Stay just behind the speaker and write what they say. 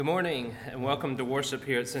Good morning and welcome to worship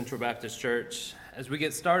here at Central Baptist Church. As we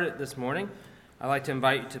get started this morning, I'd like to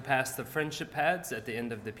invite you to pass the friendship pads at the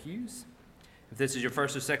end of the pews. If this is your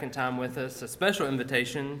first or second time with us, a special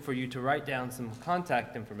invitation for you to write down some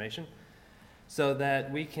contact information so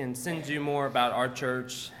that we can send you more about our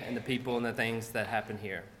church and the people and the things that happen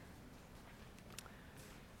here.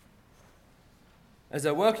 As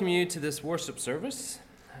I welcome you to this worship service,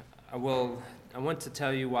 I want to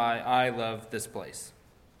tell you why I love this place.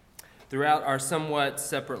 Throughout our somewhat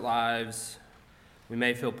separate lives, we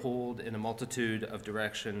may feel pulled in a multitude of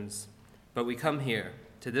directions, but we come here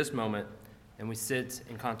to this moment and we sit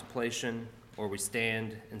in contemplation or we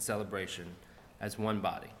stand in celebration as one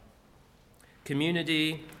body.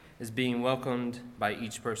 Community is being welcomed by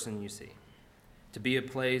each person you see. To be a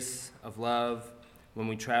place of love when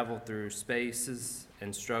we travel through spaces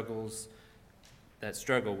and struggles that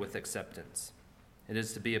struggle with acceptance. It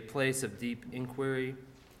is to be a place of deep inquiry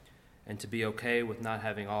and to be okay with not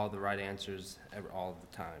having all the right answers all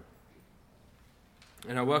the time.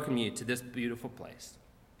 And I welcome you to this beautiful place,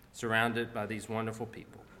 surrounded by these wonderful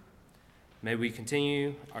people. May we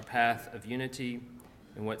continue our path of unity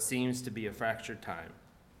in what seems to be a fractured time,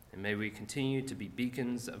 and may we continue to be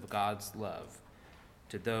beacons of God's love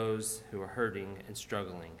to those who are hurting and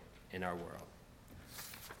struggling in our world.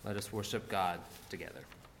 Let us worship God together.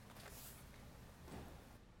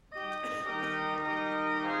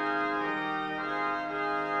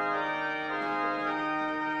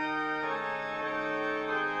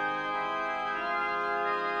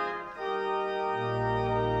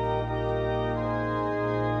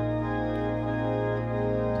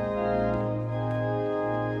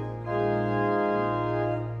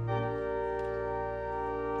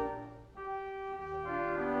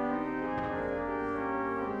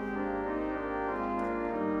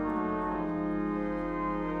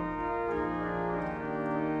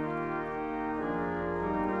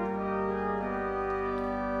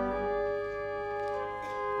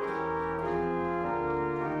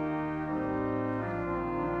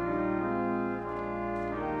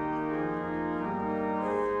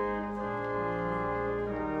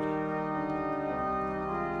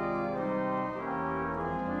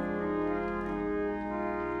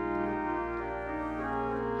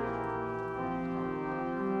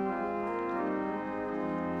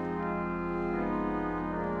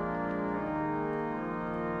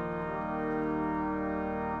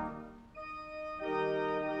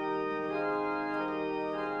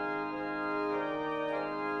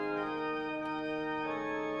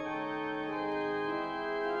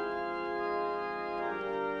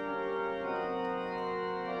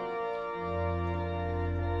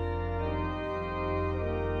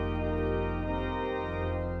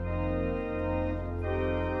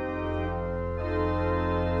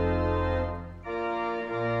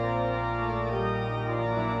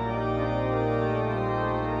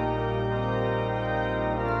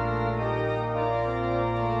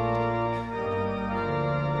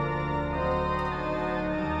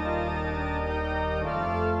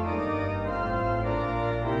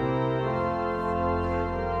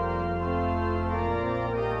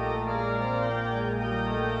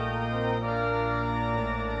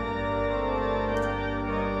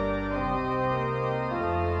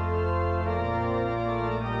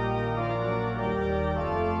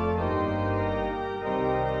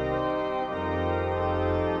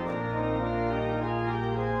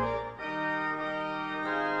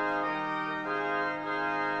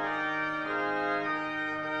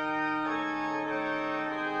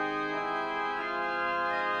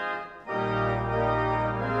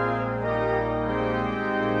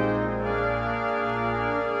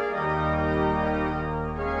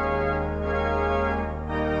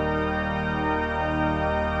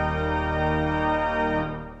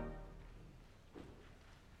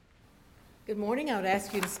 Good morning. I would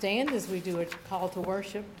ask you to stand as we do a call to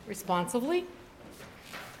worship responsively.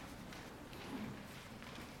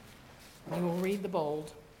 We will read the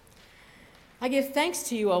bold. I give thanks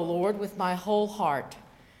to you, O Lord, with my whole heart.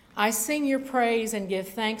 I sing your praise and give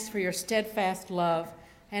thanks for your steadfast love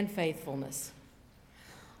and faithfulness.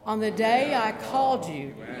 On the day I called you,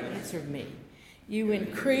 you answered me. You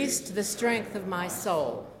increased the strength of my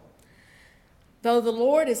soul. Though the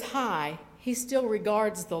Lord is high, he still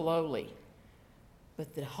regards the lowly,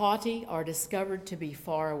 but the haughty are discovered to be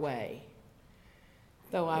far away.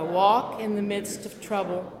 Though I walk in the midst of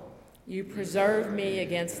trouble, you preserve me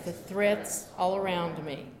against the threats all around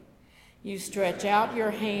me. You stretch out your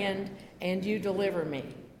hand and you deliver me.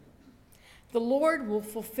 The Lord will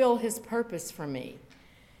fulfill his purpose for me.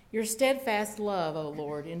 Your steadfast love, O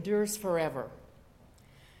Lord, endures forever.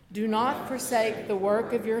 Do not forsake the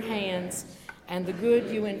work of your hands and the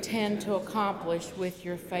good you intend to accomplish with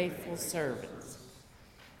your faithful servants.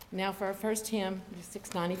 Now for our first hymn,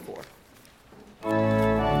 694.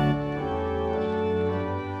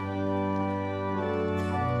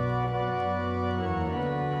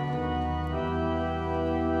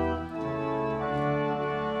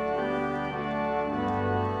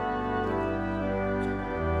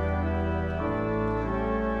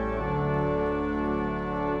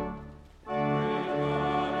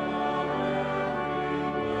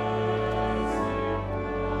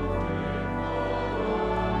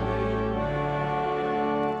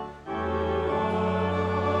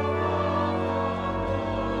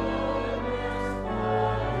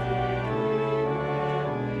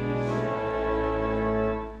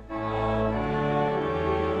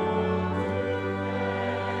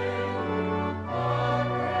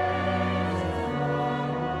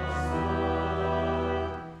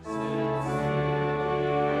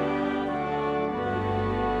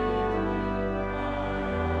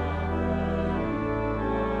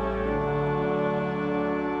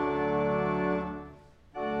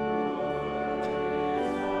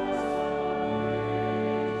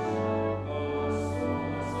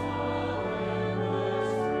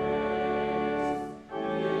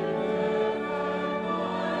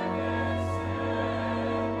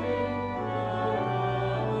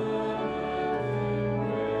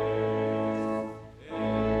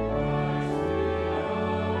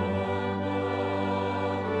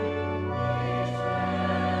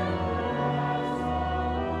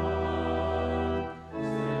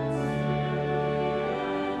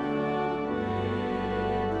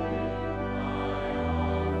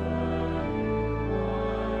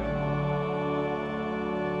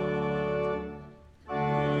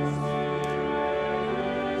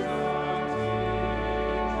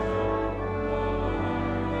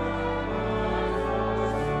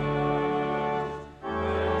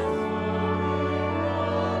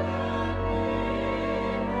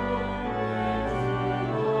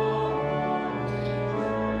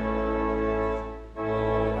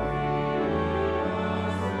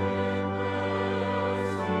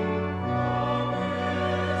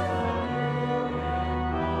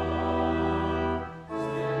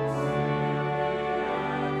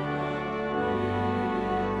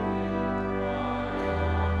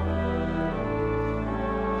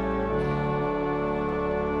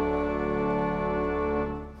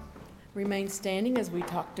 Remain standing as we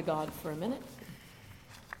talk to God for a minute.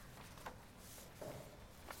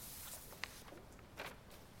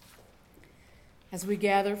 As we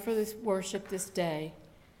gather for this worship this day,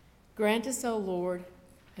 grant us, O Lord,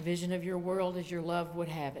 a vision of your world as your love would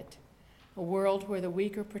have it, a world where the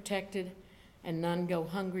weak are protected and none go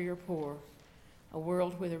hungry or poor, a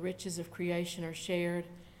world where the riches of creation are shared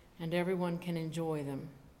and everyone can enjoy them,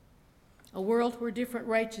 a world where different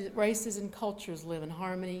races and cultures live in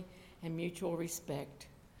harmony and mutual respect,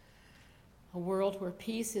 a world where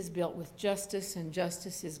peace is built with justice and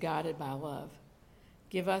justice is guided by love.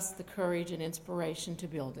 Give us the courage and inspiration to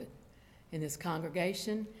build it in this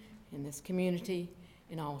congregation, in this community,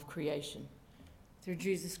 in all of creation. Through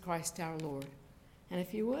Jesus Christ our Lord. And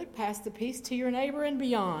if you would, pass the peace to your neighbor and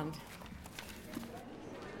beyond.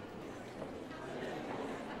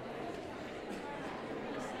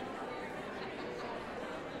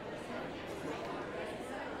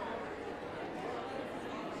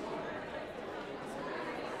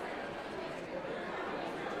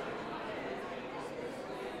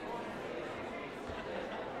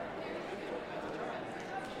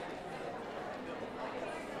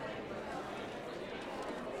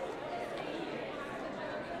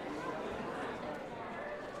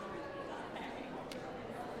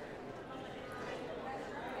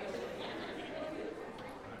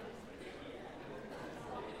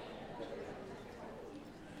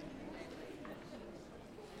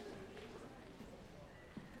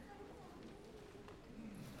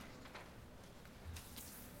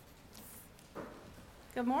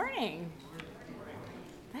 Good morning.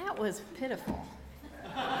 That was pitiful.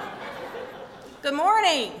 Good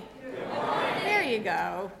morning. Good morning. There you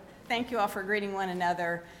go. Thank you all for greeting one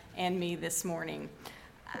another and me this morning.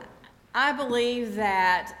 I believe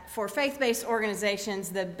that for faith-based organizations,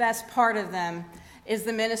 the best part of them is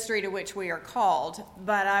the ministry to which we are called.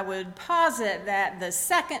 But I would posit that the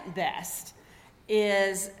second best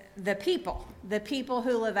is the people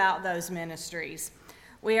who live out those ministries.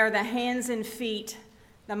 We are the hands and feet,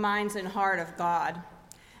 the minds and heart of God.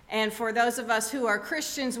 And for those of us who are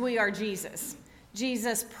Christians, we are Jesus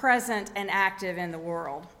present and active in the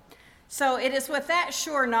world. So it is with that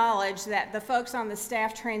sure knowledge that the folks on the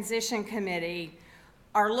Staff Transition Committee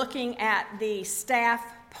are looking at the staff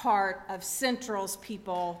part of Central's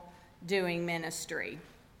people doing ministry.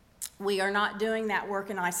 We are not doing that work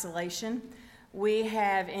in isolation. We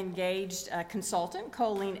have engaged a consultant,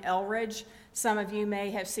 Colleen Elridge. Some of you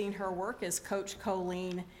may have seen her work as Coach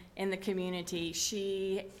Colleen in the community.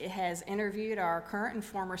 She has interviewed our current and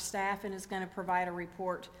former staff and is going to provide a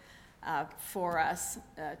report for us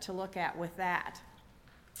to look at with that.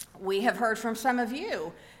 We have heard from some of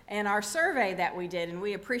you in our survey that we did, and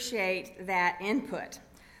we appreciate that input.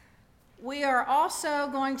 We are also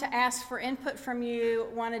going to ask for input from you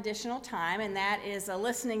one additional time, and that is a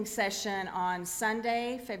listening session on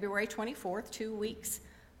Sunday, February 24th, 2 weeks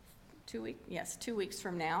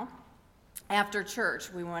from now. After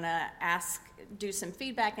church, we want to do some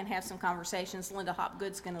feedback and have some conversations. Linda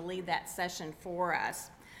Hopgood's going to lead that session for us.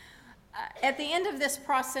 At the end of this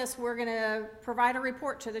process, we're going to provide a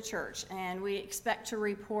report to the church, and we expect to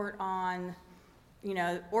report on,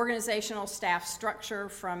 organizational staff structure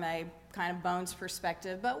from a kind of bones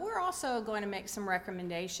perspective, but we're also going to make some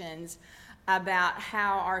recommendations about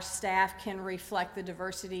how our staff can reflect the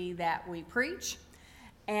diversity that we preach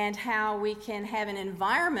and how we can have an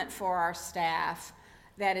environment for our staff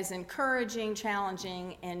that is encouraging,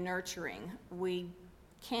 challenging, and nurturing. We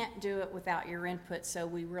can't do it without your input, so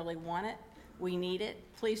we really want it. We need it.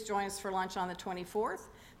 Please join us for lunch on the 24th.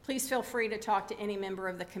 Please feel free to talk to any member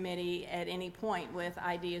of the committee at any point with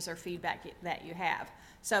ideas or feedback that you have.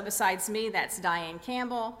 So besides me, that's Diane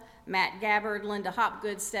Campbell, Matt Gabbard, Linda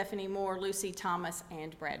Hopgood, Stephanie Moore, Lucy Thomas,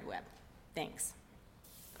 and Brad Webb. Thanks.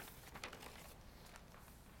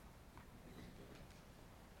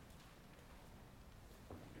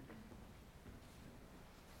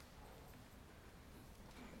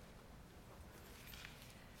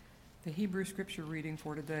 The Hebrew scripture reading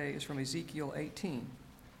for today is from Ezekiel 18.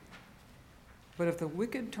 But if the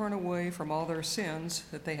wicked turn away from all their sins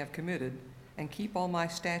that they have committed, and keep all my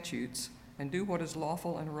statutes, and do what is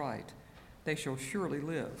lawful and right, they shall surely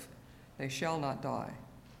live. They shall not die.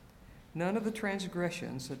 None of the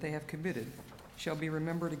transgressions that they have committed shall be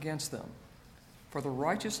remembered against them. For the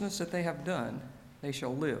righteousness that they have done, they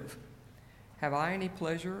shall live. Have I any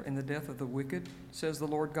pleasure in the death of the wicked, says the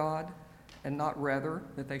Lord God, and not rather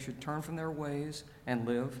that they should turn from their ways and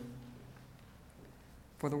live?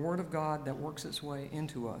 For the word of God that works its way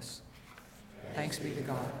into us. Thanks be to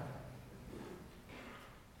God.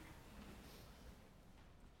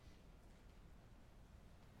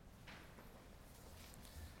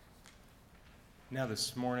 Now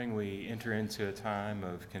this morning we enter into a time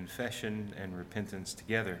of confession and repentance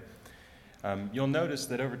together. You'll notice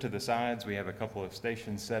that over to the sides we have a couple of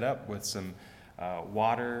stations set up with some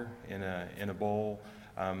water in a bowl.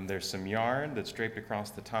 There's some yarn that's draped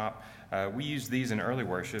across the top. We use these in early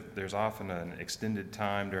worship. There's often an extended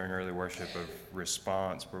time during early worship of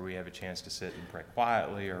response where we have a chance to sit and pray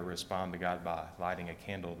quietly or respond to God by lighting a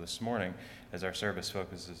candle this morning as our service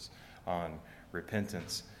focuses on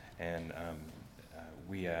repentance. And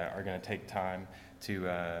we are going to take time to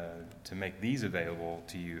make these available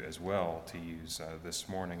to you as well to use this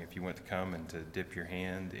morning if you want to come and to dip your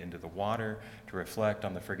hand into the water to reflect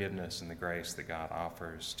on the forgiveness and the grace that God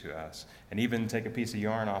offers to us, and even take a piece of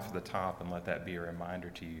yarn off of the top and let that be a reminder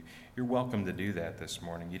to you. You're welcome to do that this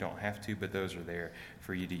morning. You don't have to, but those are there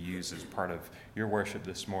for you to use as part of your worship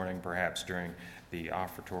this morning, perhaps during the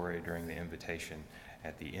offertory, during the invitation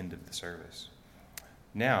at the end of the service.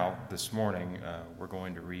 Now, this morning, we're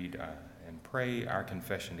going to read and pray our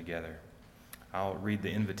confession together. I'll read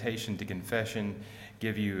the invitation to confession,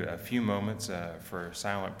 give you a few moments for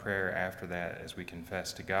silent prayer after that as we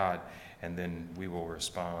confess to God, and then we will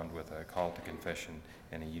respond with a call to confession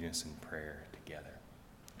and a unison prayer together.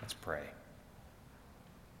 Let's pray.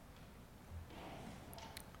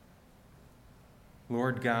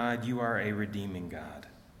 Lord God, you are a redeeming God.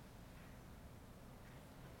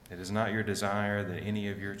 It is not your desire that any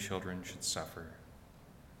of your children should suffer.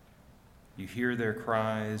 You hear their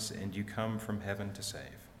cries, and you come from heaven to save.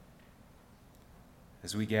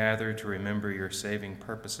 As we gather to remember your saving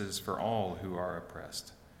purposes for all who are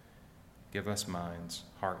oppressed, give us minds,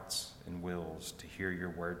 hearts, and wills to hear your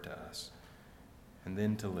word to us, and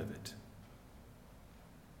then to live it.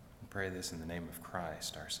 We pray this in the name of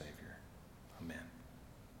Christ, our Savior. Amen.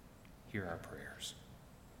 Hear our prayers.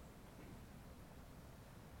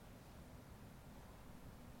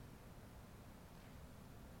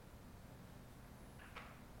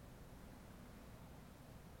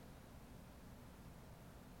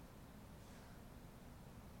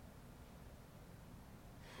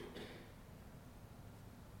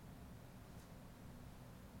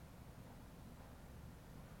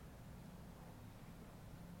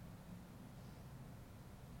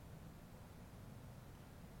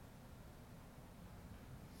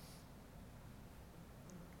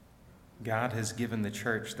 God has given the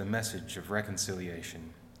church the message of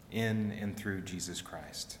reconciliation in and through Jesus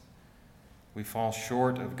Christ. We fall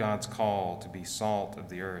short of God's call to be salt of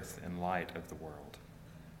the earth and light of the world.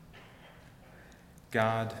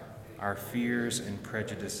 God, our fears and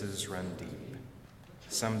prejudices run deep.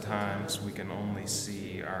 Sometimes we can only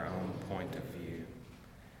see our own point of view.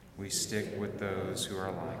 We stick with those who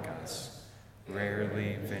are like us,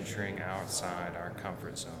 rarely venturing outside our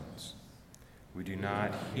comfort zones. We do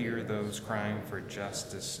not hear those crying for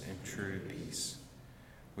justice and true peace.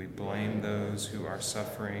 We blame those who are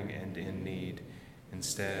suffering and in need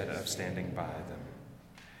instead of standing by them.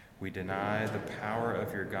 We deny the power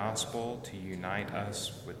of your gospel to unite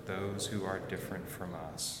us with those who are different from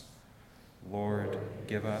us. Lord,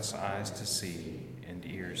 give us eyes to see and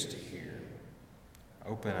ears to hear.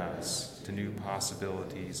 Open us to new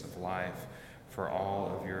possibilities of life for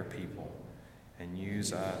all of your people, and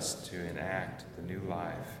use us to enact the new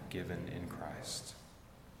life given in Christ.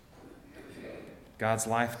 God's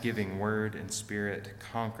life-giving word and spirit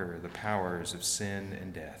conquer the powers of sin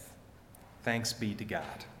and death. Thanks be to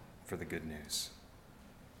God for the good news.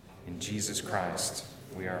 In Jesus Christ,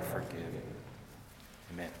 we are forgiven.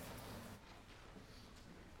 Amen.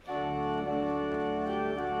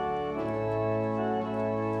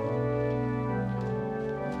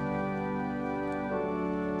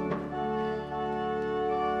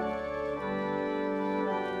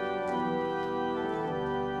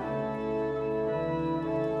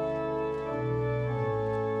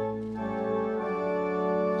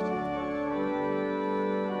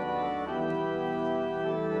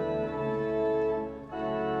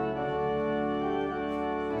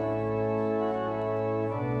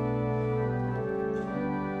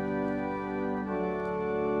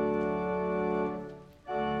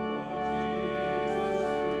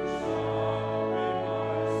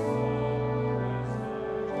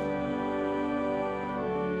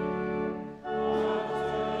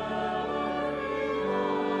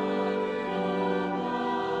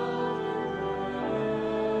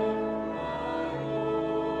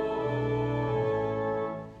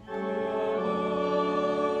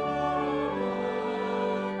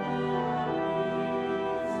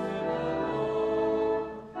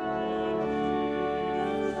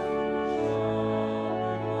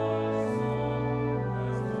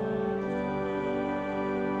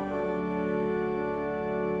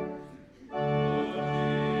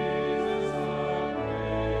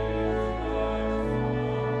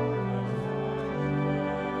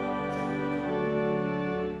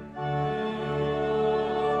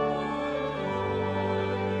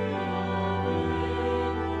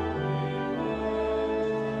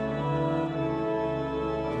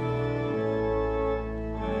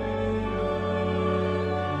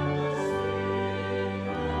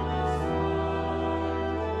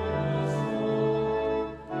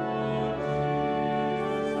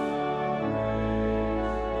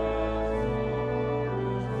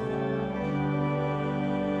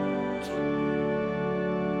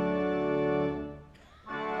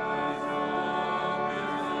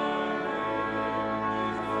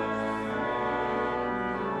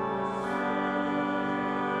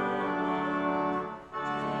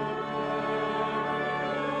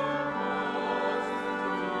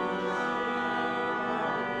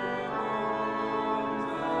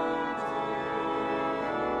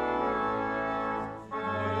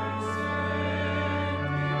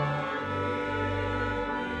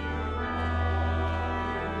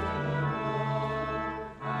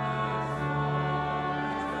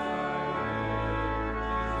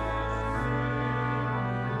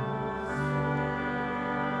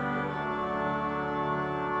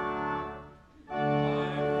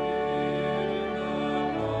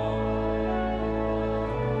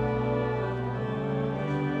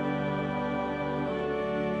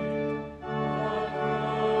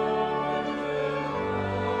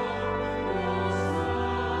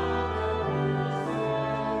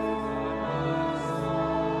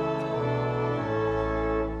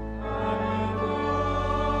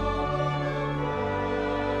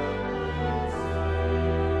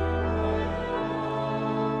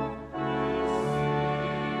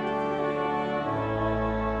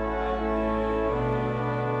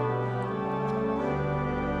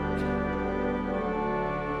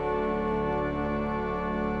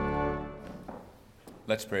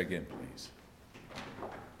 Let's pray again, please.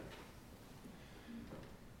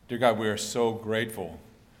 Dear God, we are so grateful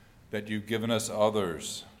that you've given us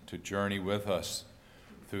others to journey with us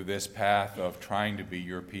through this path of trying to be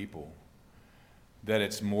your people. That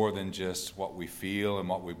it's more than just what we feel and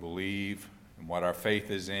what we believe and what our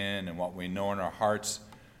faith is in and what we know in our hearts,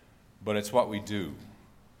 but it's what we do.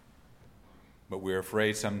 but we're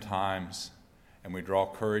afraid sometimes, and we draw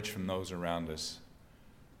courage from those around us.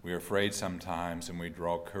 We are afraid sometimes, and we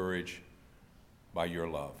draw courage by your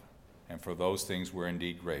love. And for those things, we're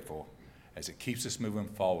indeed grateful as it keeps us moving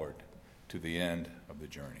forward to the end of the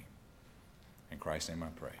journey. In Christ's name I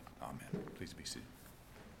pray. Amen. Please be seated.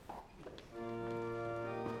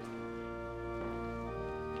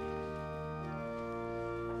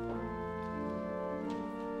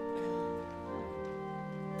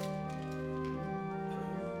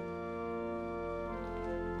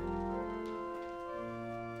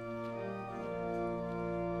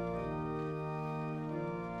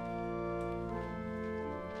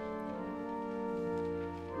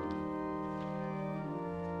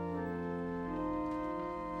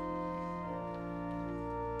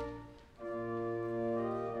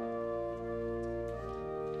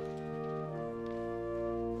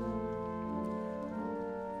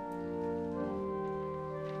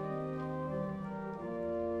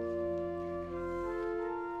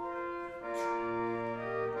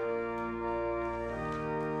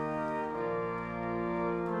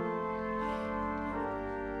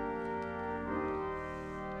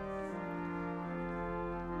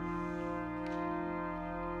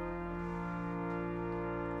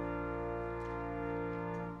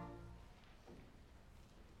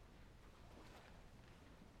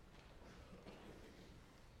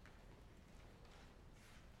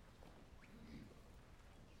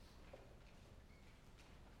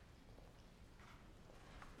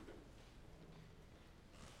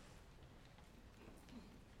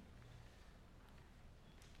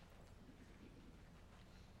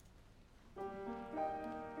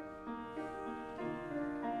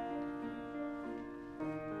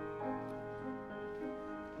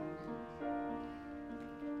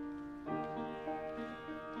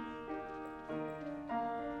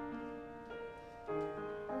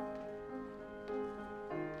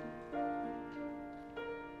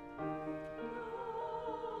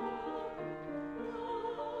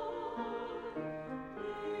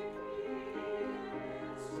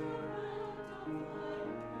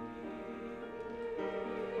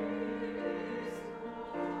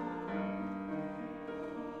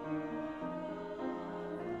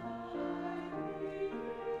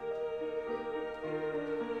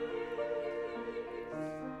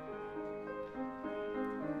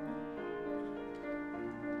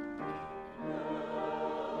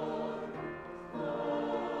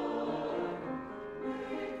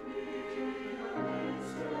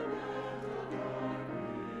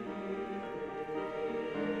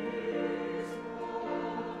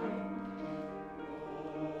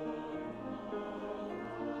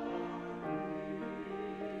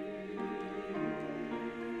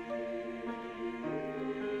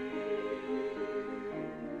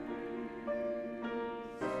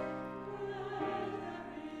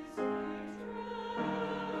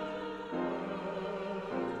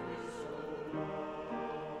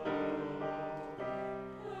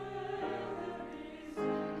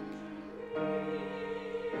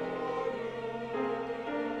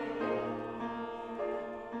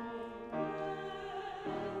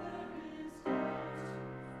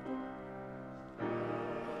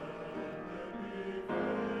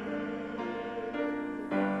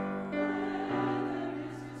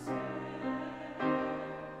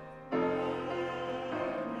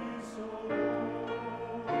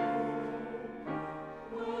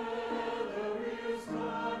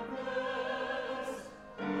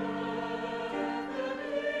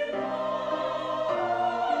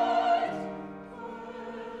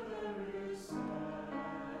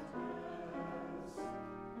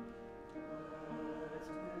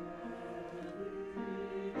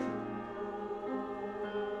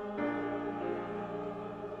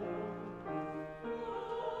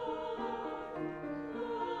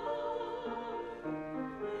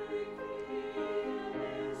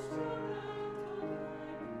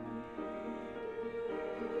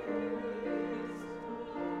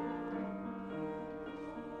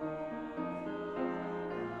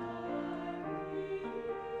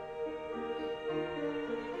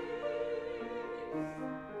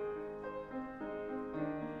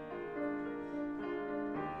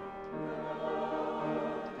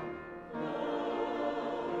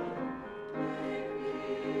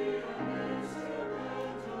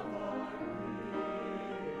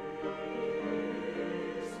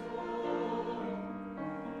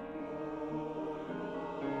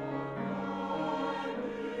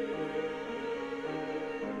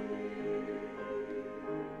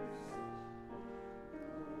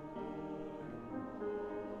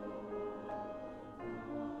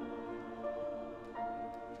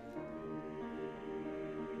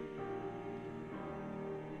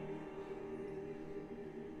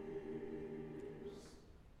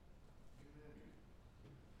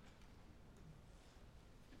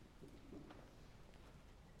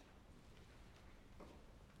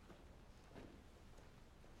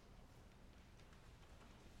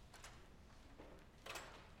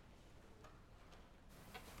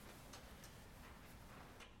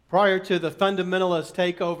 Prior to the fundamentalist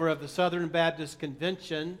takeover of the Southern Baptist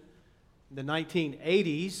Convention in the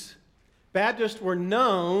 1980s, Baptists were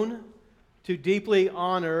known to deeply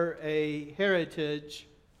honor a heritage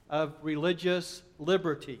of religious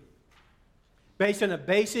liberty, based on a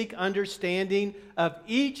basic understanding of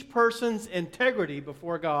each person's integrity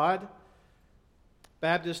before God.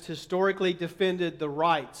 Baptists historically defended the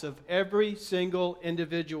rights of every single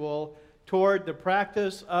individual toward the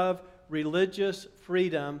practice of religious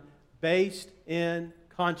freedom based in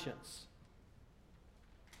conscience.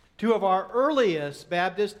 Two of our earliest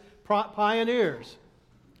Baptist pioneers,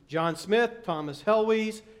 John Smith, Thomas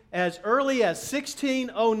Helwys, as early as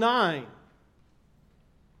 1609,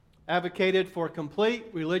 advocated for complete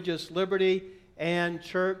religious liberty and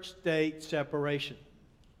church-state separation.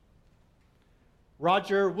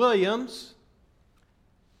 Roger Williams,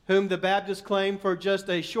 whom the Baptists claim for just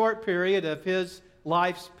a short period of his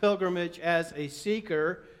life's pilgrimage as a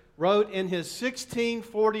seeker, wrote in his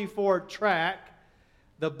 1644 tract,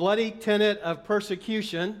 The Bloody Tenet of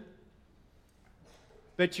Persecution.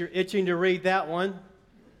 Bet you're itching to read that one.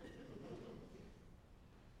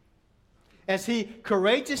 As he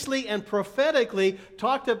courageously and prophetically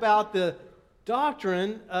talked about the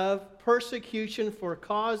doctrine of persecution for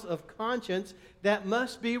cause of conscience that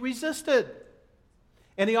must be resisted.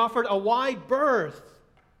 And he offered a wide berth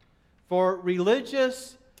for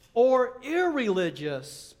religious or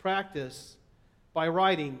irreligious practice by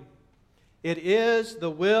writing, "It is the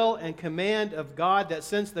will and command of God that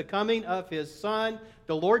since the coming of His Son,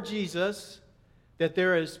 the Lord Jesus, that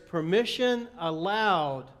there is permission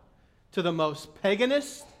allowed to the most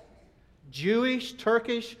paganist, Jewish,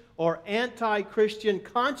 Turkish, or anti-Christian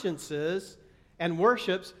consciences and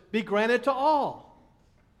worships be granted to all,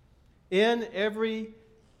 in every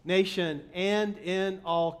nation and in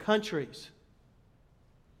all countries."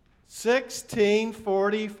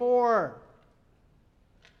 1644.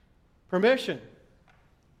 Permission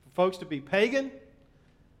for folks to be pagan,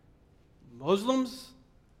 Muslims,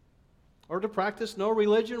 or to practice no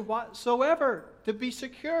religion whatsoever, to be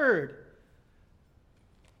secured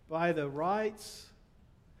by the rights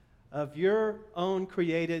of your own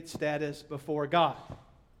created status before God.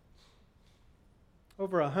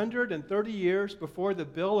 Over 130 years before the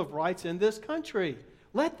Bill of Rights in this country.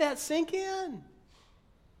 Let that sink in,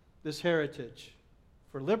 this heritage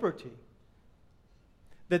for liberty.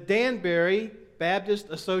 The Danbury Baptist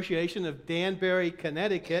Association of Danbury,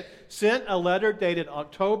 Connecticut, sent a letter dated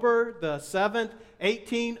October the 7th,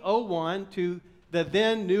 1801 to the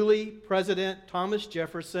then newly President Thomas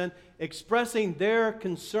Jefferson, expressing their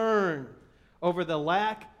concern over the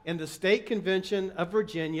lack in the State Convention of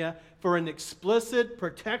Virginia for an explicit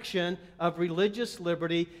protection of religious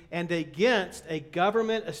liberty and against a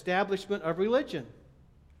government establishment of religion.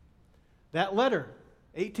 That letter,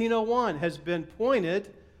 1801, has been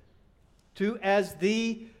pointed to as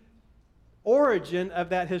the origin of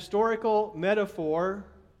that historical metaphor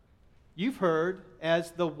you've heard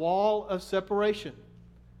as the wall of separation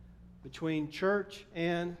between church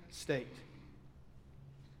and state.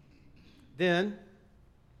 Then,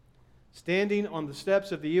 standing on the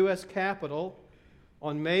steps of the U.S. Capitol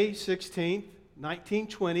on May 16,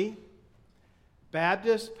 1920,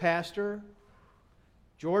 Baptist pastor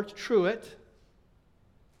George Truett,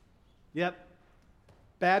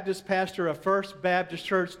 Baptist pastor of First Baptist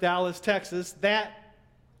Church, Dallas, Texas, that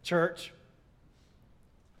church,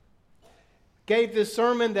 gave this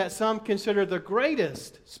sermon that some consider the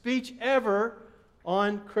greatest speech ever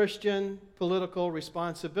on Christian political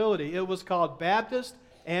responsibility. It was called Baptist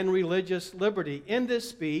and Religious Liberty. In this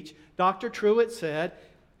speech, Dr. Truett said,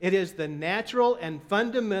 "It is the natural and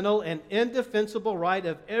fundamental and indefensible right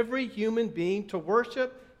of every human being to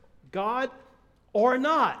worship God or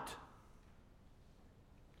not,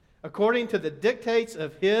 according to the dictates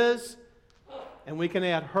of his," and we can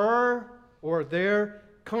add her or their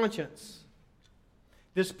conscience.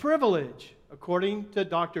 This privilege, according to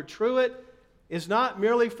Dr. Truett, is not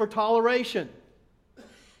merely for toleration,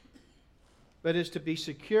 but is to be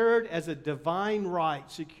secured as a divine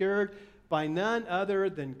right, secured by none other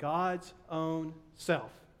than God's own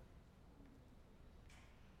self.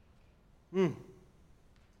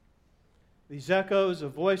 These echoes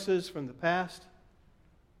of voices from the past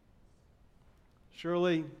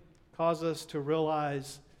surely cause us to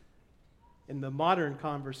realize in the modern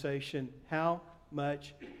conversation how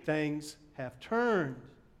much things have turned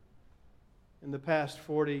in the past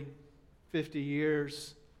 40, 50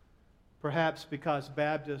 years, perhaps because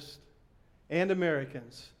Baptists and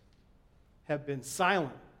Americans have been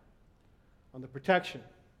silent on the protection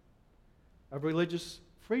of religious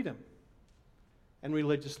freedom and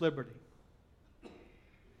religious liberty.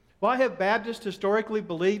 Why have Baptists historically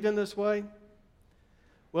believed in this way?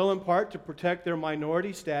 Well, in part to protect their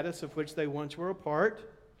minority status of which they once were a part.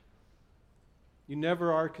 You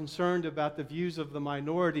never are concerned about the views of the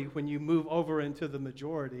minority when you move over into the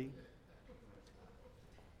majority.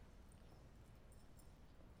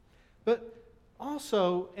 But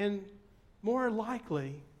also, and more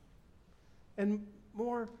likely, and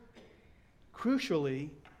more crucially,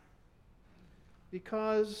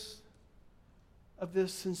 because of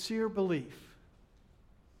this sincere belief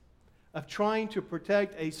of trying to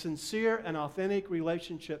protect a sincere and authentic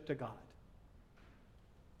relationship to God.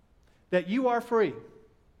 That you are free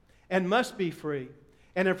and must be free.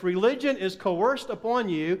 And if religion is coerced upon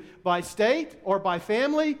you by state or by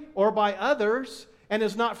family or by others and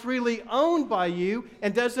is not freely owned by you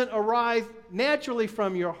and doesn't arise naturally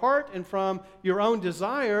from your heart and from your own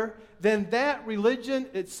desire, then that religion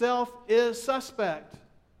itself is suspect.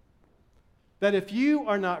 That if you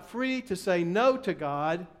are not free to say no to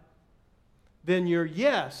God, then your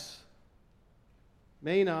yes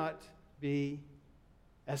may not be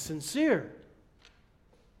as sincere,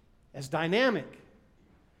 as dynamic,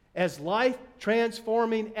 as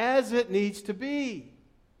life-transforming as it needs to be.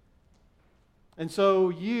 And so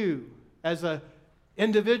you, as an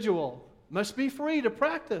individual, must be free to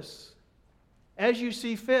practice as you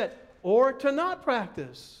see fit, or to not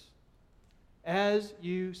practice as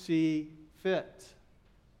you see fit.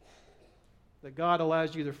 That God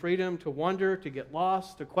allows you the freedom to wonder, to get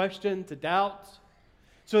lost, to question, to doubt,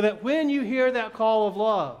 so that when you hear that call of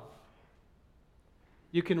love,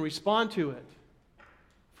 you can respond to it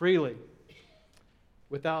freely,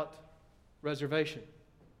 without reservation.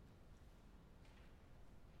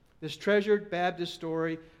 This treasured Baptist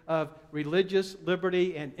story of religious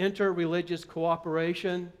liberty and interreligious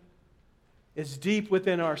cooperation is deep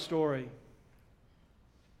within our story.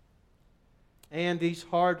 And these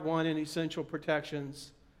hard-won and essential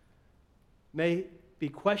protections may be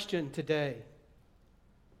questioned today.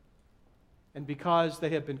 And because they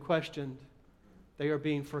have been questioned, they are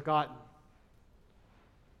being forgotten,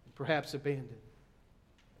 and perhaps abandoned.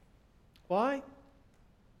 Why?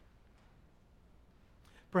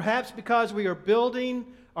 Perhaps because we are building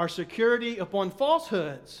our security upon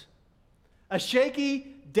falsehoods, a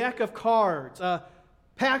shaky deck of cards, a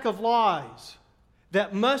pack of lies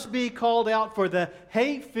that must be called out for the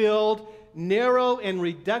hate-filled, narrow, and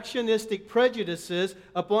reductionistic prejudices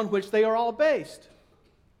upon which they are all based.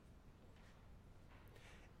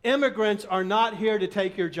 Immigrants are not here to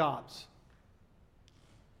take your jobs.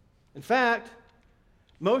 In fact,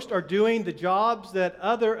 most are doing the jobs that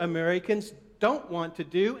other Americans don't want to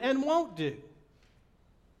do and won't do.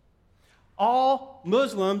 All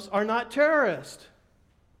Muslims are not terrorists.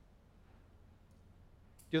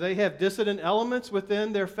 Do they have dissident elements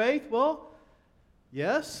within their faith? Well,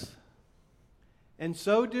 yes. And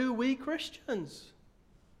so do we Christians.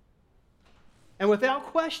 And without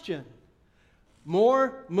question,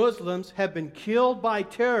 more Muslims have been killed by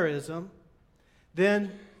terrorism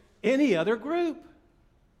than any other group.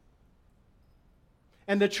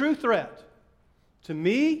 And the true threat to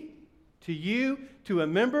me, to you, to a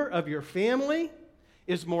member of your family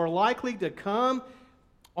is more likely to come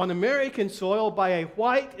on American soil by a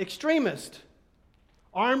white extremist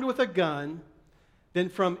armed with a gun than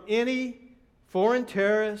from any foreign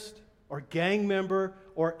terrorist or gang member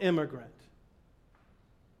or immigrant.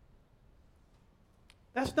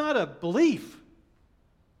 That's not a belief.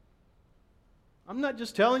 I'm not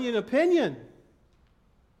just telling you an opinion.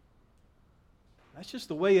 That's just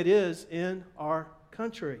the way it is in our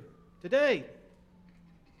country today.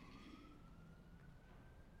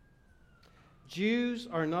 Jews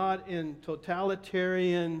are not in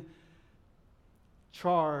totalitarian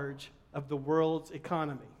charge of the world's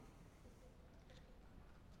economy.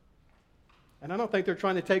 And I don't think they're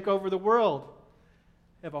trying to take over the world.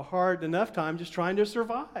 They have a hard enough time just trying to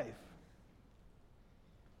survive.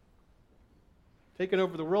 Taking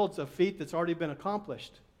over the world is a feat that's already been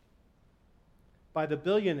accomplished by the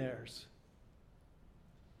billionaires.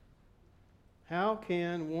 How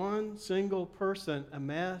can one single person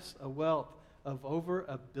amass a wealth of over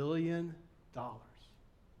 $1 billion?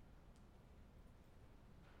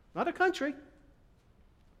 Not a country,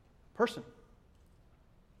 person.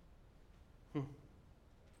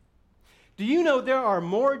 Do you know there are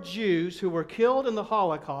more Jews who were killed in the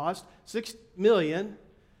Holocaust, 6 million,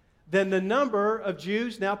 than the number of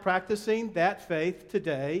Jews now practicing that faith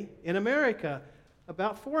today in America?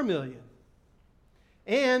 About 4 million.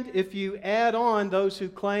 And if you add on those who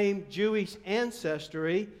claim Jewish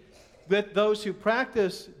ancestry with those who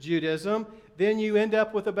practice Judaism, then you end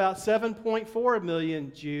up with about 7.4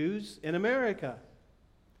 million Jews in America.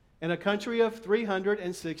 in a country of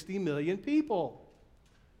 360 million people.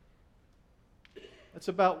 That's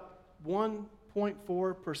about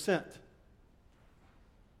 1.4%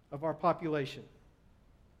 of our population.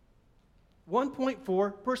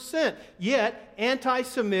 1.4%. Yet,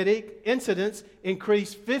 anti-Semitic incidents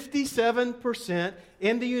increased 57%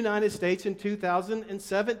 in the United States in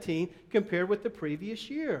 2017 compared with the previous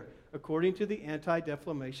year, according to the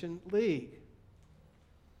Anti-Defamation League.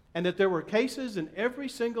 And that there were cases in every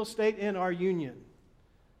single state in our union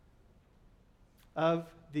of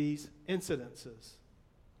these incidences.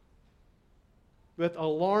 With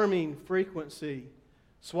alarming frequency,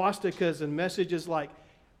 swastikas and messages like,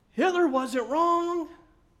 Hitler wasn't wrong,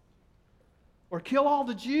 or kill all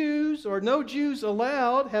the Jews, or no Jews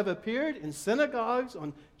allowed, have appeared in synagogues,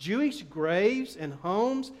 on Jewish graves and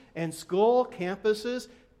homes and school campuses,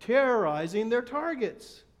 terrorizing their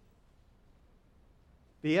targets.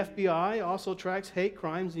 The FBI also tracks hate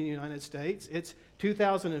crimes in the United States. Its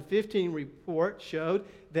 2015 report showed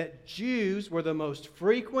that Jews were the most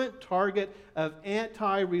frequent target of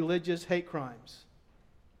anti-religious hate crimes.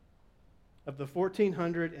 Of the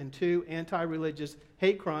 1,402 anti-religious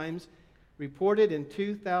hate crimes reported in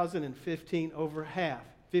 2015, over half,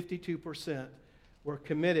 52%, were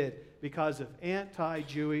committed because of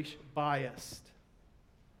anti-Jewish bias.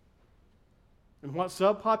 And what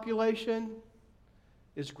subpopulation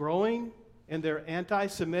is growing in their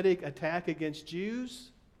anti-Semitic attack against Jews?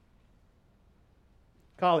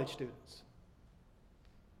 College students.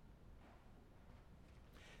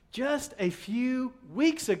 Just a few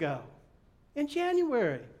weeks ago, in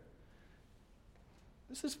January,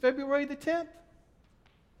 this is February the 10th,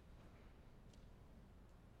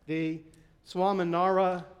 the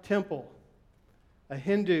Swaminara Temple, a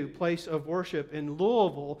Hindu place of worship in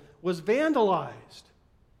Louisville, was vandalized.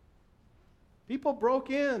 People broke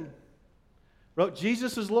in, wrote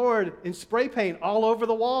Jesus is Lord in spray paint all over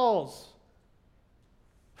the walls.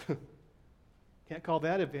 Can't call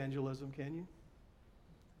that evangelism, can you?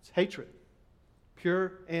 It's hatred,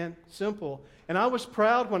 pure and simple. And I was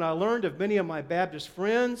proud when I learned of many of my Baptist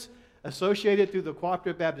friends associated through the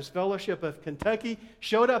Cooperative Baptist Fellowship of Kentucky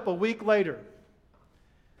showed up a week later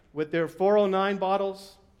with their 409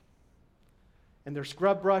 bottles and their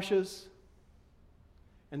scrub brushes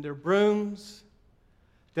and their brooms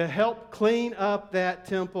to help clean up that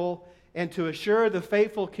temple and to assure the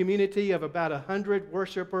faithful community of about 100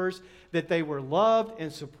 worshipers that they were loved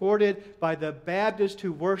and supported by the Baptists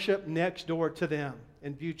who worship next door to them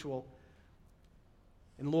in Butyl,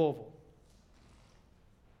 in Louisville.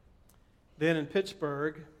 Then in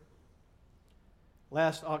Pittsburgh,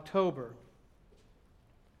 last October,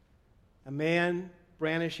 a man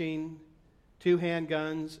brandishing 2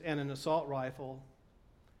 handguns and an assault rifle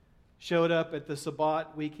showed up at the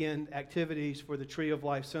Sabbat weekend activities for the Tree of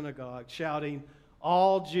Life Synagogue, shouting,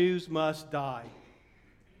 "All Jews must die."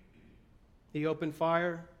 He opened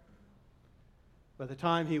fire. By the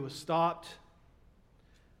time he was stopped,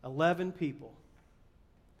 11 people,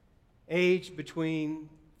 aged between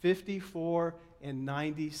 54 and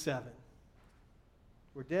 97,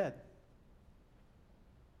 were dead.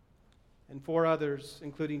 And 4 others,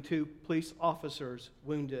 including 2 police officers,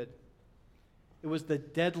 wounded. It was the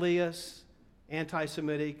deadliest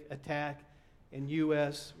anti-Semitic attack in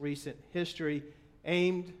U.S. recent history,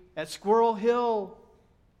 aimed at Squirrel Hill,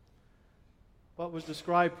 what was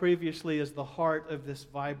described previously as the heart of this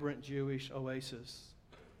vibrant Jewish oasis.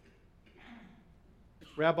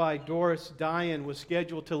 Rabbi Doris Dayan was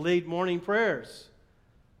scheduled to lead morning prayers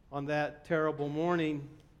on that terrible morning.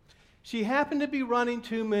 She happened to be running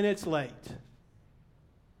 2 minutes late,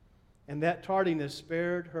 and that tardiness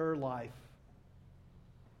spared her life.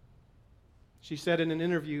 She said in an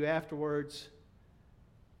interview afterwards,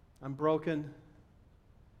 "I'm broken,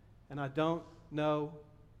 and I don't know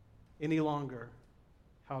any longer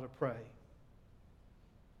how to pray."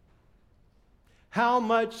 How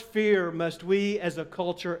much fear must we as a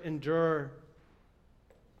culture endure?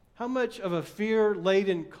 How much of a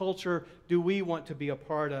fear-laden culture do we want to be a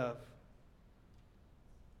part of?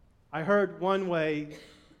 I heard one way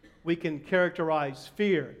we can characterize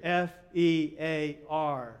fear,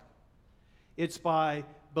 F-E-A-R. It's by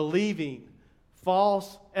believing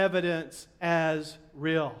false evidence as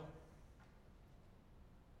real.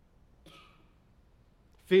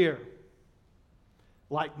 Fear,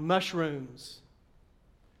 like mushrooms,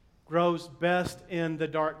 grows best in the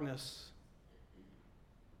darkness.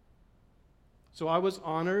 So I was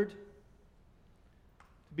honored to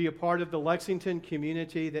be a part of the Lexington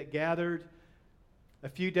community that gathered a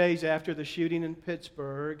few days after the shooting in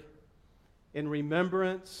Pittsburgh in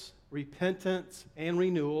remembrance, repentance, and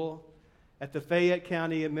renewal at the Fayette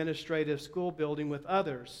County Administrative School building with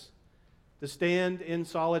others to stand in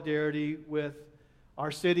solidarity with our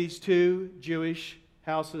city's two Jewish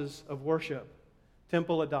houses of worship,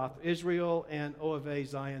 Temple Adath Israel and Oave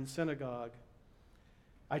Zion Synagogue.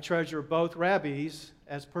 I treasure both rabbis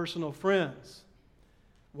as personal friends.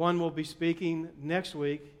 One will be speaking next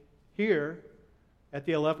week here at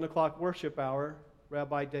the 11 o'clock worship hour,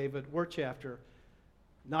 Rabbi David Wirtschafter.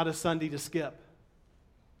 Not a Sunday to skip.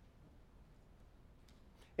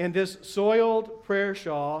 And this soiled prayer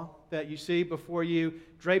shawl that you see before you,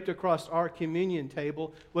 draped across our communion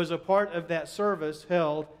table, was a part of that service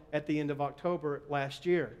held at the end of October last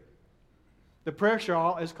year. The prayer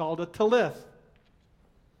shawl is called a talith,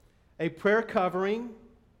 a prayer covering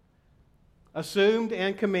assumed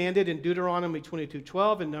and commanded in Deuteronomy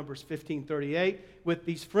 22:12 and Numbers 15:38, with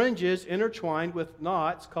these fringes intertwined with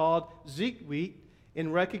knots called zikwit in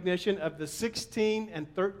recognition of the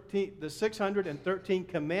 613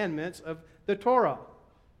 commandments of the Torah.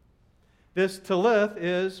 This talith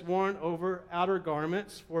is worn over outer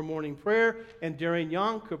garments for morning prayer and during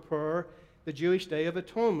Yom Kippur, the Jewish Day of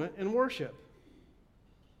Atonement and worship.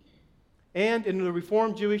 And in the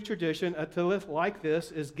Reformed Jewish tradition, a talith like this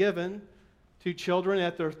is given to children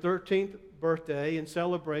at their 13th birthday in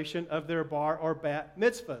celebration of their bar or bat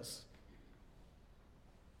mitzvahs.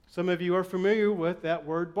 Some of you are familiar with that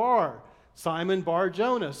word bar. Simon bar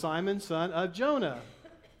Jonah, Simon son of Jonah,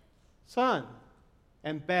 son.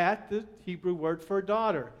 And bat, the Hebrew word for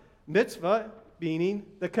daughter. Mitzvah meaning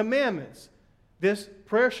the commandments. This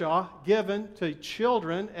prayer shawl given to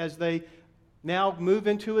children as they now move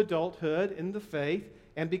into adulthood in the faith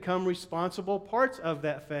and become responsible parts of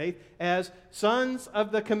that faith as sons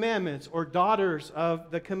of the commandments or daughters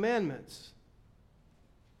of the commandments.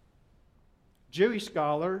 Jewish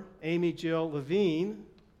scholar Amy Jill Levine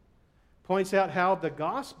points out how the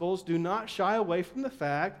Gospels do not shy away from the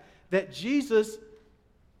fact that Jesus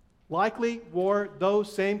likely wore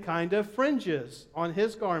those same kind of fringes on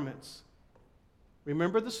his garments.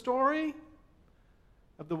 Remember the story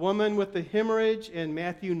of the woman with the hemorrhage in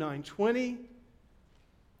Matthew 9:20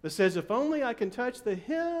 that says, if only I can touch the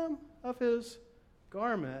hem of his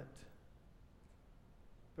garment,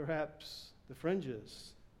 perhaps the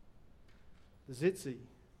fringes, the zitzi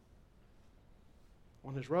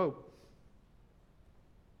on his robe.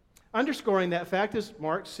 Underscoring that fact is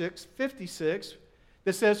Mark 6:56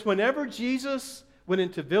 that says, whenever Jesus went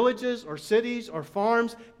into villages or cities or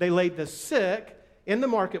farms, they laid the sick in the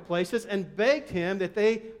marketplaces and begged him that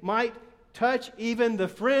they might touch even the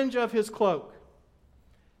fringe of his cloak.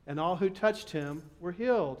 And all who touched him were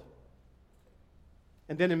healed.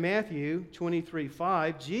 And then in Matthew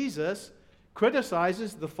 23:5, Jesus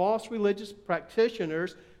criticizes the false religious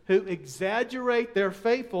practitioners who exaggerate their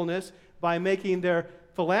faithfulness by making their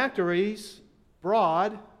phylacteries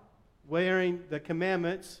broad, wearing the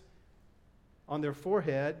commandments on their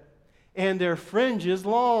forehead, and their fringes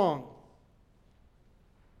long.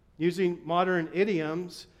 Using modern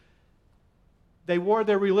idioms, they wore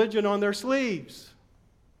their religion on their sleeves.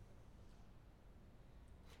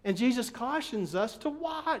 And Jesus cautions us to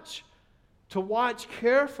watch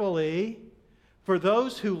carefully for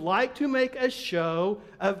those who like to make a show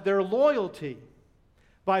of their loyalty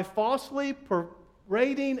by falsely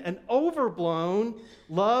parading an overblown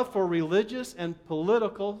love for religious and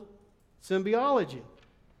political symbiology.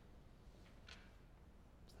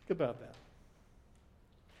 Think about that.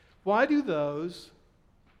 Why do those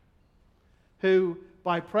who,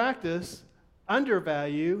 by practice,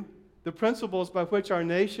 undervalue the principles by which our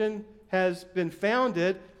nation has been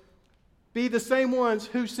founded be the same ones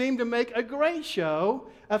who seem to make a great show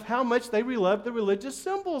of how much they love the religious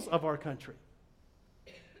symbols of our country?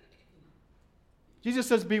 Jesus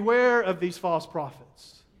says, beware of these false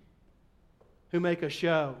prophets who make a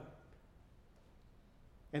show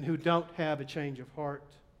and who don't have a change of heart.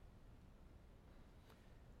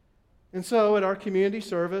 And so at our community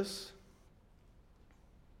service,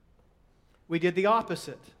 we did the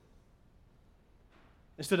opposite.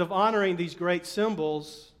 Instead of honoring these great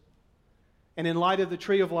symbols, and in light of the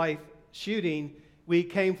Tree of Life shooting, we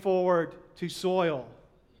came forward to soil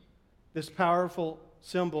this powerful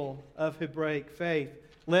symbol of Hebraic faith,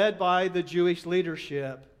 led by the Jewish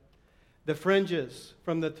leadership. The fringes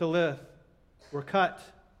from the talith were cut,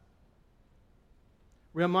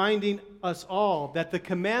 reminding us all that the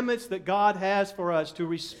commandments that God has for us to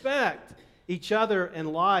respect each other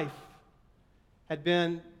in life had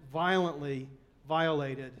been violently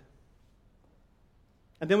violated.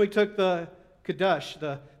 And then we took the Kiddush,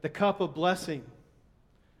 the cup of blessing,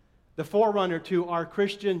 the forerunner to our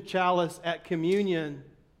Christian chalice at communion,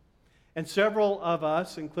 And several of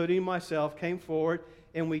us, including myself, came forward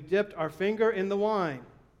and we dipped our finger in the wine,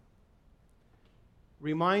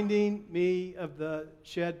 reminding me of the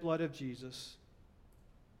shed blood of Jesus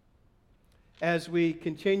as we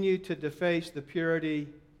continue to deface the purity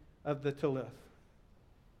of the Talith.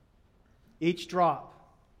 Each drop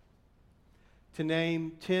to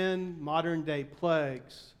name 10 modern-day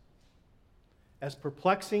plagues as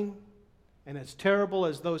perplexing and as terrible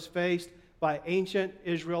as those faced by ancient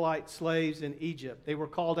Israelite slaves in Egypt. They were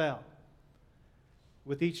called out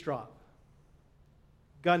with each drop.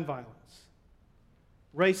 Gun violence,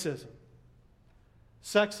 racism,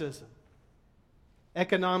 sexism,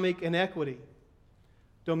 economic inequity,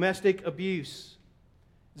 domestic abuse,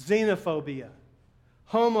 xenophobia,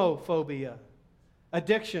 homophobia,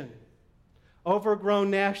 addiction, overgrown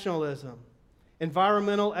nationalism,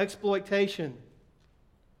 environmental exploitation.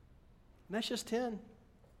 And that's just 10.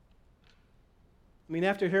 I mean,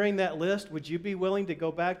 after hearing that list, would you be willing to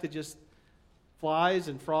go back to just flies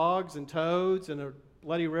and frogs and toads and a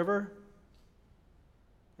bloody river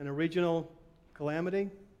and a regional calamity?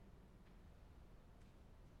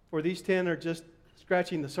 For these 10 are just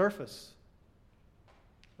scratching the surface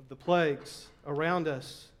of the plagues around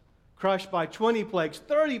us, crushed by 20 plagues,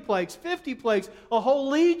 30 plagues, 50 plagues, a whole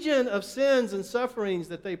legion of sins and sufferings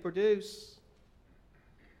that they produce.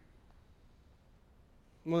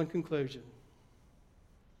 Well, in conclusion,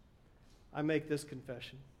 I make this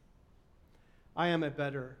confession. I am a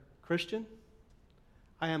better Christian.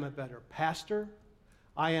 I am a better pastor.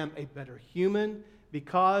 I am a better human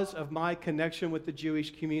because of my connection with the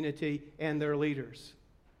Jewish community and their leaders.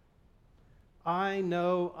 I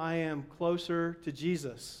know I am closer to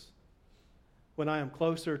Jesus when I am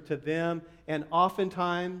closer to them, and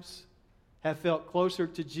oftentimes have felt closer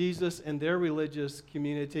to Jesus and their religious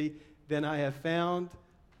community than I have found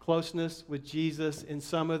closeness with Jesus in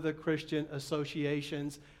some of the Christian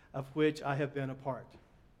associations of which I have been a part.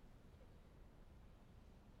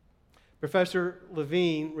 Professor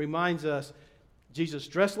Levine reminds us Jesus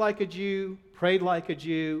dressed like a Jew, prayed like a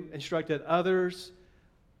Jew, instructed others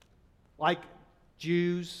like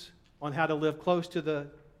Jews on how to live close to the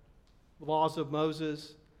laws of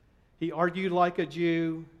Moses. He argued like a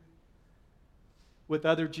Jew with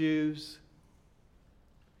other Jews,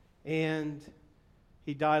 and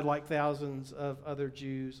he died like thousands of other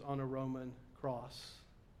Jews on a Roman cross.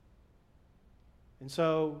 And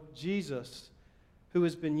so Jesus, who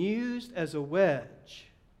has been used as a wedge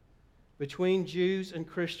between Jews and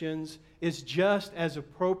Christians, is just as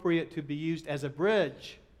appropriate to be used as a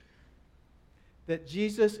bridge. That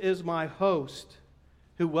Jesus is my host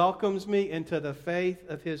who welcomes me into the faith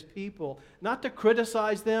of his people, not to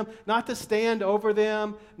criticize them, not to stand over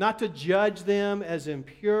them, not to judge them as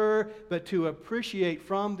impure, but to appreciate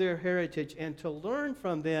from their heritage and to learn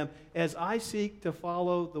from them as I seek to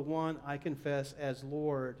follow the one I confess as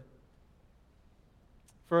Lord.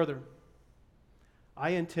 Further,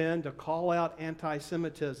 I intend to call out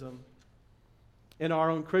anti-Semitism in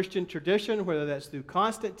our own Christian tradition, whether that's through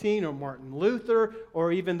Constantine or Martin Luther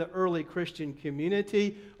or even the early Christian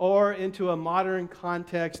community, or into a modern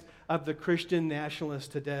context of the Christian nationalists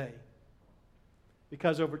today.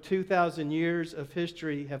 Because over 2,000 years of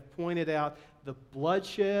history have pointed out the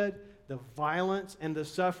bloodshed, the violence, and the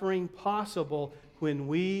suffering possible when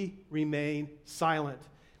we remain silent.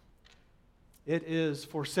 It is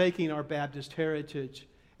forsaking our Baptist heritage,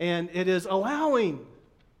 and it is allowing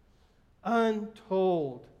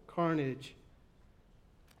untold carnage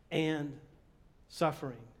and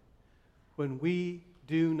suffering when we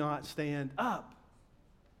do not stand up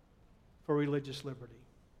for religious liberty.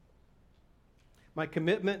 My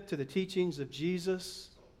commitment to the teachings of Jesus,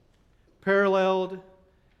 paralleled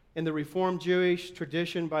in the Reformed Jewish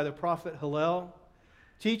tradition by the prophet Hillel,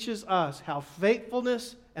 teaches us how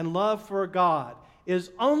faithfulness and love for God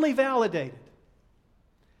is only validated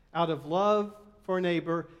out of love for a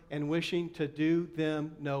neighbor and wishing to do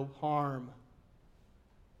them no harm.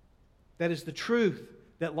 That is the truth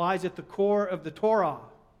that lies at the core of the Torah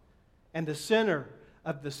and the center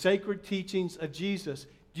of the sacred teachings of Jesus.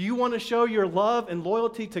 Do you want to show your love and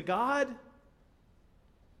loyalty to God?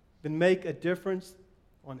 Then make a difference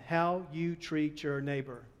on how you treat your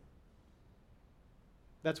neighbor.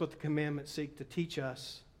 That's what the commandments seek to teach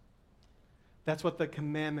us. That's what the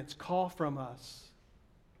commandments call from us.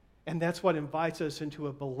 And that's what invites us into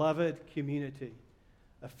a beloved community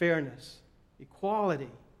of fairness,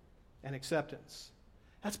 equality, and acceptance.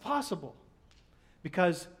 That's possible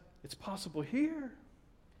because it's possible here.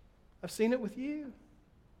 I've seen it with you.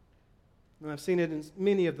 And I've seen it in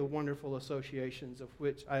many of the wonderful associations of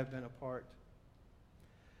which I have been a part.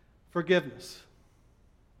 Forgiveness.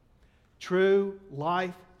 true,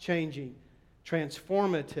 life-changing,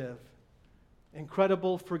 transformative,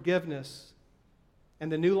 incredible forgiveness, and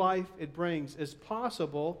the new life it brings is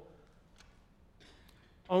possible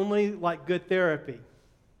only like good therapy,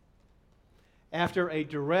 after a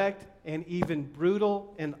direct and even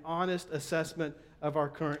brutal and honest assessment of our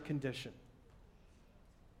current condition.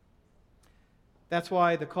 That's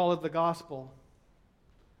why the call of the gospel,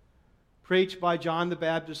 preached by John the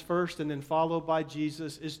Baptist first and then followed by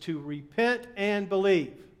Jesus, is to repent and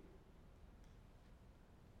believe.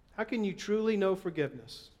 How can you truly know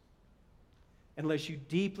forgiveness unless you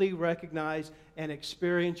deeply recognize and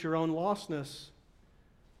experience your own lostness,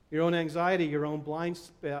 your own anxiety, your own blind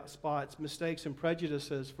spots, mistakes, and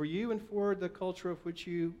prejudices for you and for the culture of which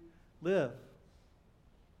you live?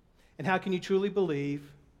 And how can you truly believe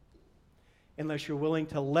unless you're willing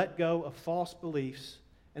to let go of false beliefs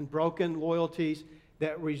and broken loyalties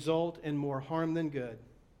that result in more harm than good?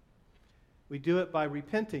 We do it by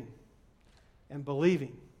repenting and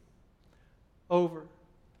believing over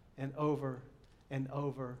and over and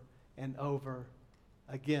over and over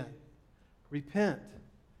again. Repent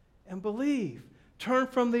and believe. Turn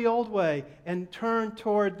from the old way and turn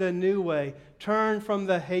toward the new way. Turn from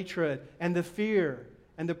the hatred and the fear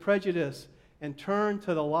and the prejudice and turn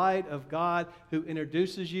to the light of God, who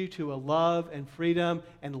introduces you to a love and freedom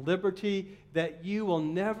and liberty that you will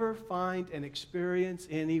never find and experience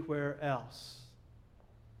anywhere else.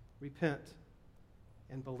 Repent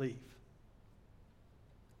and believe.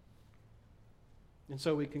 And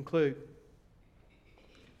so we conclude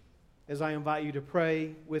as I invite you to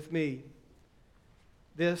pray with me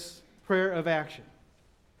this prayer of action,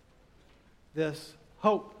 this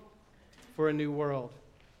hope for a new world.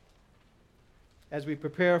 As we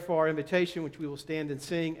prepare for our invitation, which we will stand and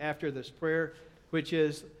sing after this prayer, which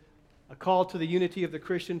is a call to the unity of the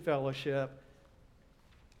Christian fellowship,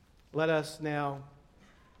 let us now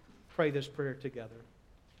pray this prayer together.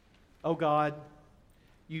 O God,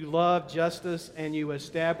 you love justice and you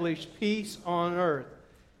establish peace on earth.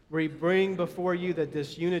 We bring before you the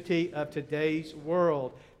disunity of today's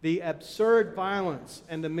world, the absurd violence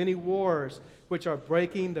and the many wars which are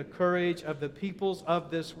breaking the courage of the peoples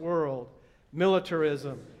of this world,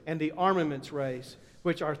 militarism and the armaments race,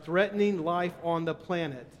 which are threatening life on the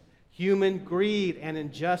planet, human greed and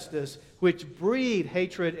injustice, which breed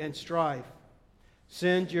hatred and strife.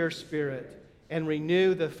 Send your Spirit and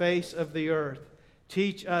renew the face of the earth.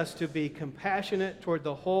 Teach us to be compassionate toward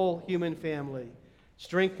the whole human family,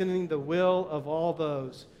 strengthening the will of all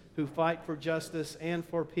those who fight for justice and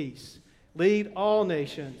for peace. Lead all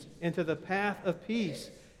nations into the path of peace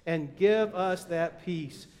and give us that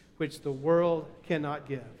peace which the world cannot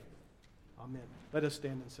give. Amen. Let us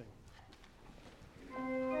stand and sing.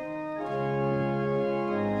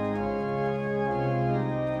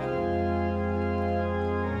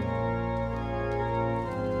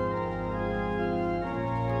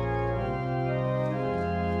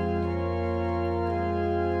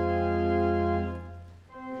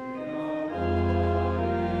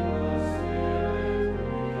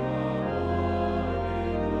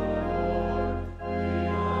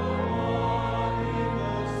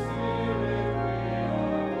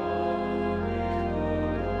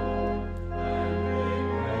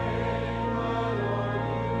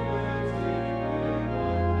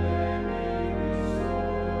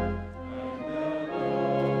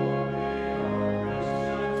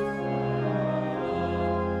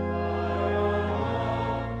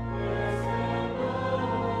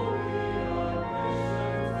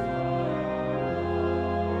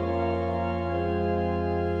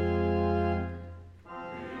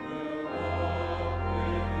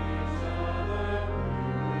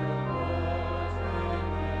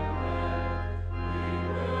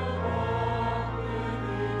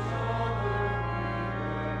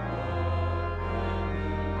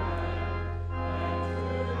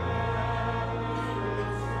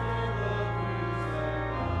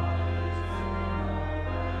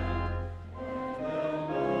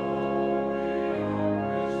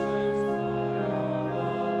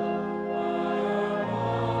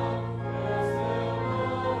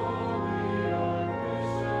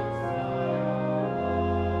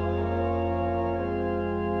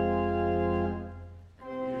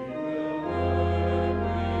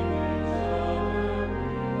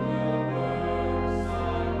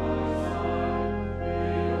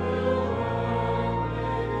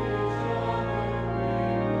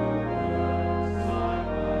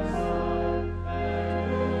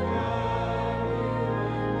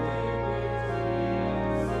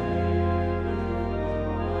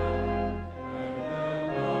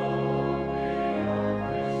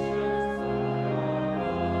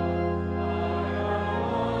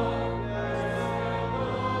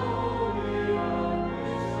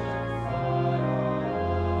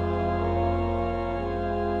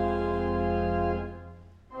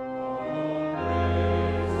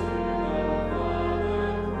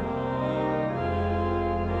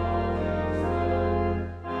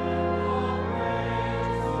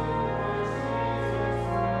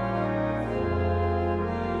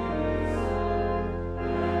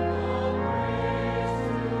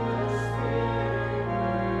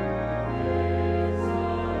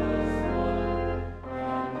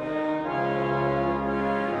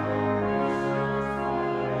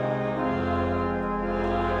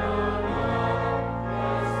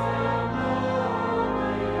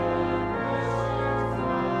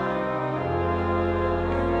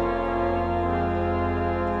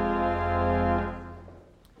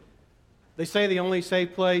 They say the only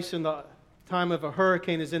safe place in the time of a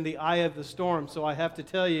hurricane is in the eye of the storm, so I have to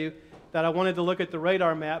tell you that I wanted to look at the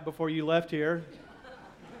radar map before you left here.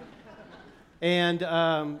 And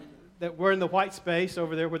that we're in the white space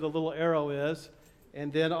over there where the little arrow is.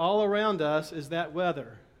 And then all around us is that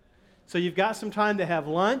weather. So you've got some time to have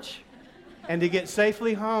lunch and to get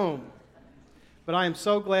safely home. But I am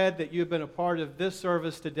so glad that you've been a part of this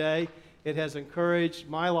service today. It has encouraged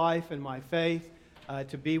my life and my faith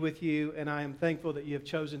to be with you, and I am thankful that you have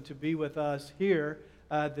chosen to be with us here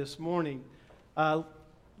this morning.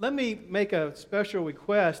 Let me make a special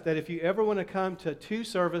request that if you ever want to come to 2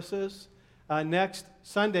 services, next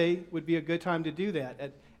Sunday would be a good time to do that.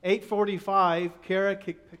 At 8:45, Kara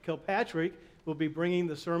Kilpatrick will be bringing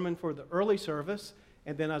the sermon for the early service,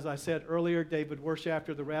 and then, as I said earlier, David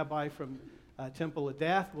Wershafter, the rabbi from Temple of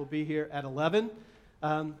Dath, will be here at 11.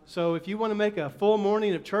 So if you want to make a full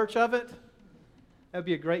morning of church of it, that would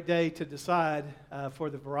be a great day to decide for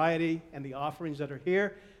the variety and the offerings that are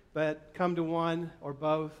here. But come to one or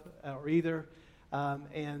both or either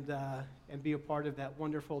and be a part of that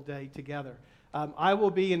wonderful day together. I will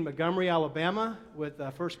be in Montgomery, Alabama with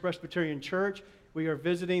First Presbyterian Church. We are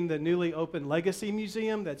visiting the newly opened Legacy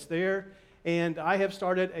Museum that's there. And I have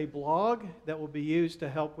started a blog that will be used to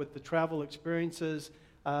help with the travel experiences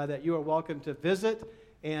that you are welcome to visit.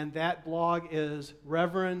 And that blog is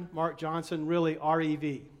Reverend Mark Johnson, really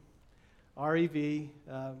R-E-V. R-E-V,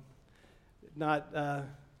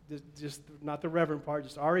 just not the Reverend part,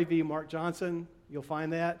 just R-E-V, Mark Johnson. You'll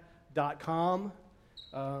find that, .com.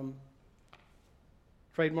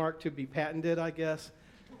 Trademark to be patented, I guess.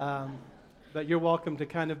 But you're welcome to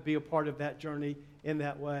kind of be a part of that journey in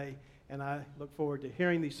that way. And I look forward to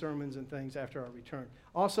hearing these sermons and things after our return.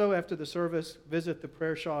 Also, after the service, visit the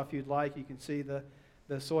prayer shawl if you'd like. You can see the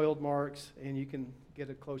soiled marks, and you can get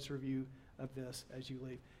a closer view of this as you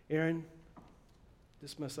leave. Aaron,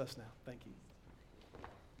 dismiss us now. Thank you.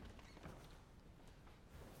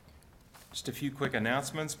 Just a few quick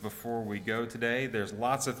announcements before we go today. There's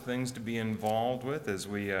lots of things to be involved with as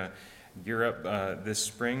we gear up this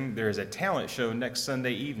spring. There's a talent show next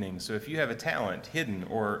Sunday evening, so if you have a talent, hidden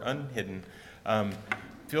or unhidden,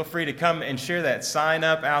 feel free to come and share that. Sign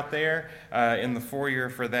up out there in the foyer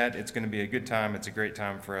for that. It's going to be a good time. It's a great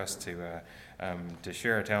time for us to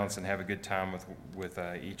share our talents and have a good time with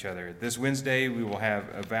each other. This Wednesday, we will have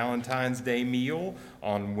a Valentine's Day meal.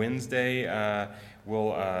 On Wednesday,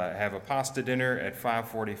 we'll have a pasta dinner at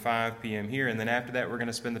 5:45 p.m. here, and then after that, we're going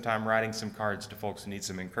to spend the time writing some cards to folks who need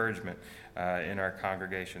some encouragement in our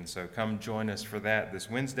congregation. So come join us for that this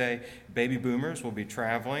Wednesday. Baby Boomers will be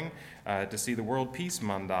traveling to see the World Peace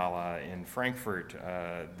Mandala in Frankfurt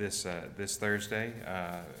this Thursday,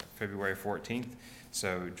 February 14th.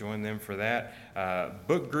 So join them for that.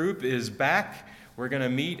 Book group is back. We're going to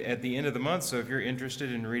meet at the end of the month, so if you're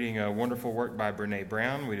interested in reading a wonderful work by Brene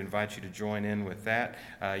Brown, we'd invite you to join in with that.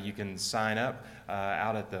 You can sign up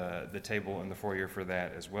out at the table in the foyer for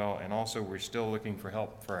that as well. And also, we're still looking for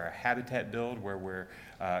help for our Habitat build, where we're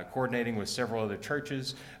coordinating with several other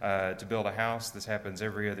churches to build a house. This happens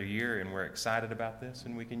every other year, and we're excited about this,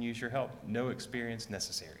 and we can use your help. No experience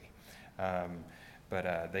necessary.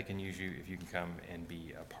 But they can use you if you can come and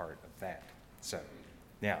be a part of that. So,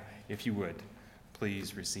 now, if you would,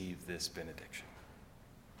 please receive this benediction.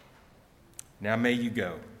 Now may you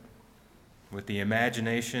go with the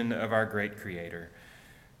imagination of our great Creator,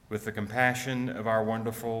 with the compassion of our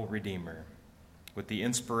wonderful Redeemer, with the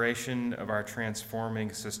inspiration of our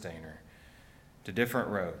transforming Sustainer, to different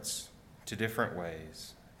roads, to different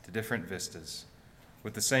ways, to different vistas,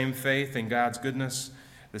 with the same faith in God's goodness,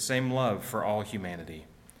 the same love for all humanity,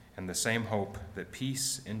 and the same hope that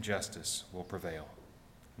peace and justice will prevail.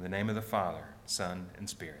 In the name of the Father, Son, and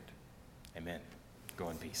Spirit. Amen. Go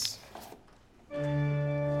in peace.